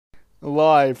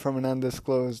Live from an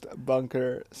undisclosed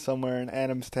bunker somewhere in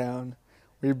Adamstown,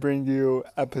 we bring you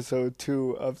episode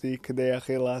 2 of the Kadei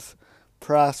Achilas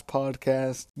Press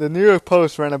podcast. The New York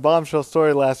Post ran a bombshell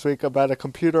story last week about a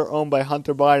computer owned by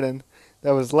Hunter Biden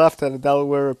that was left at a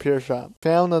Delaware repair shop.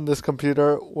 Found on this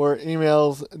computer were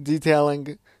emails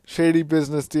detailing shady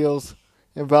business deals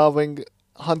involving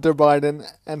Hunter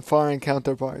Biden and foreign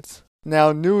counterparts.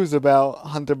 Now, news about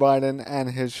Hunter Biden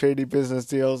and his shady business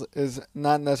deals is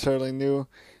not necessarily new.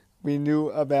 We knew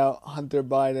about Hunter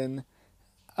Biden,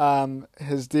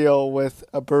 his deal with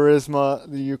Burisma,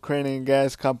 the Ukrainian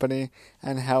gas company,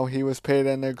 and how he was paid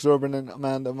an exorbitant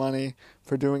amount of money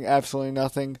for doing absolutely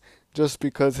nothing just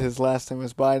because his last name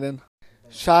was Biden.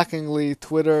 Shockingly,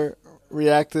 Twitter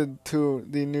reacted to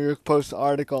the New York Post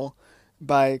article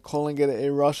by calling it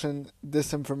a Russian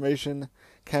disinformation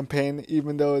campaign,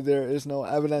 even though there is no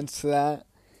evidence to that,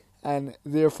 and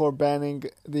therefore banning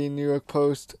the New York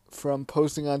Post from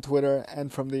posting on Twitter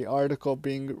and from the article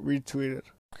being retweeted.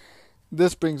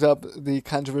 This brings up the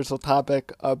controversial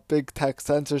topic of big tech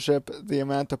censorship, the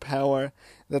amount of power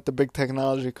that the big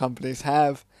technology companies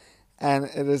have, and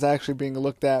it is actually being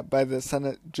looked at by the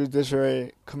Senate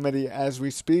Judiciary Committee as we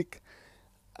speak.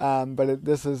 But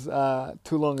this is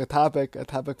too long a topic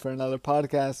for another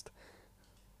podcast.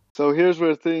 So here's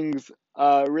where things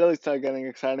really start getting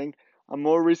exciting. A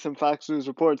more recent Fox News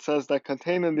report says that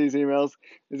contained in these emails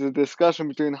is a discussion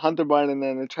between Hunter Biden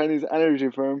and a Chinese energy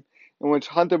firm in which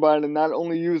Hunter Biden not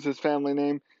only used his family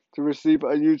name to receive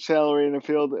a huge salary in a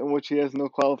field in which he has no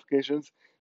qualifications.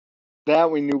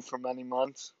 That we knew for many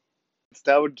months.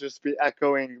 That would just be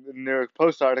echoing the New York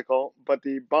Post article, but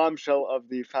the bombshell of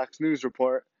the Fox News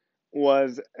report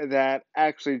was that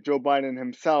actually Joe Biden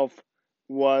himself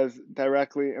was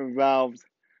directly involved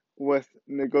with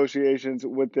negotiations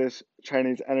with this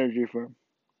Chinese energy firm.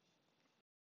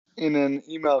 In an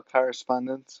email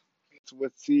correspondence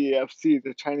with CEFC,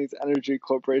 the Chinese energy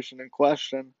corporation in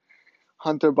question,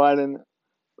 Hunter Biden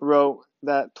wrote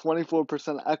that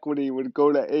 24% equity would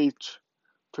go to H,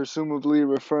 presumably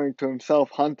referring to himself,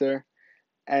 Hunter,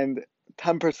 and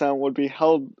 10% would be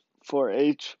held for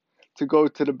H to go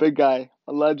to the big guy,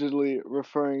 allegedly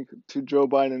referring to Joe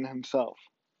Biden himself.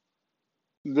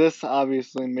 This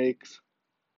obviously makes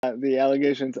the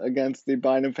allegations against the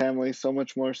Biden family so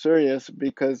much more serious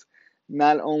because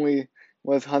not only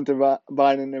was Hunter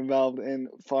Biden involved in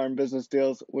foreign business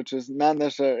deals, which is not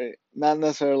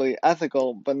necessarily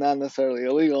ethical, but not necessarily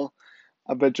illegal,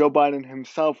 but Joe Biden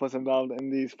himself was involved in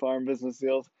these foreign business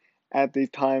deals at the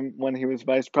time when he was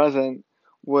vice president,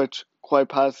 which quite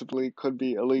possibly could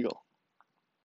be illegal.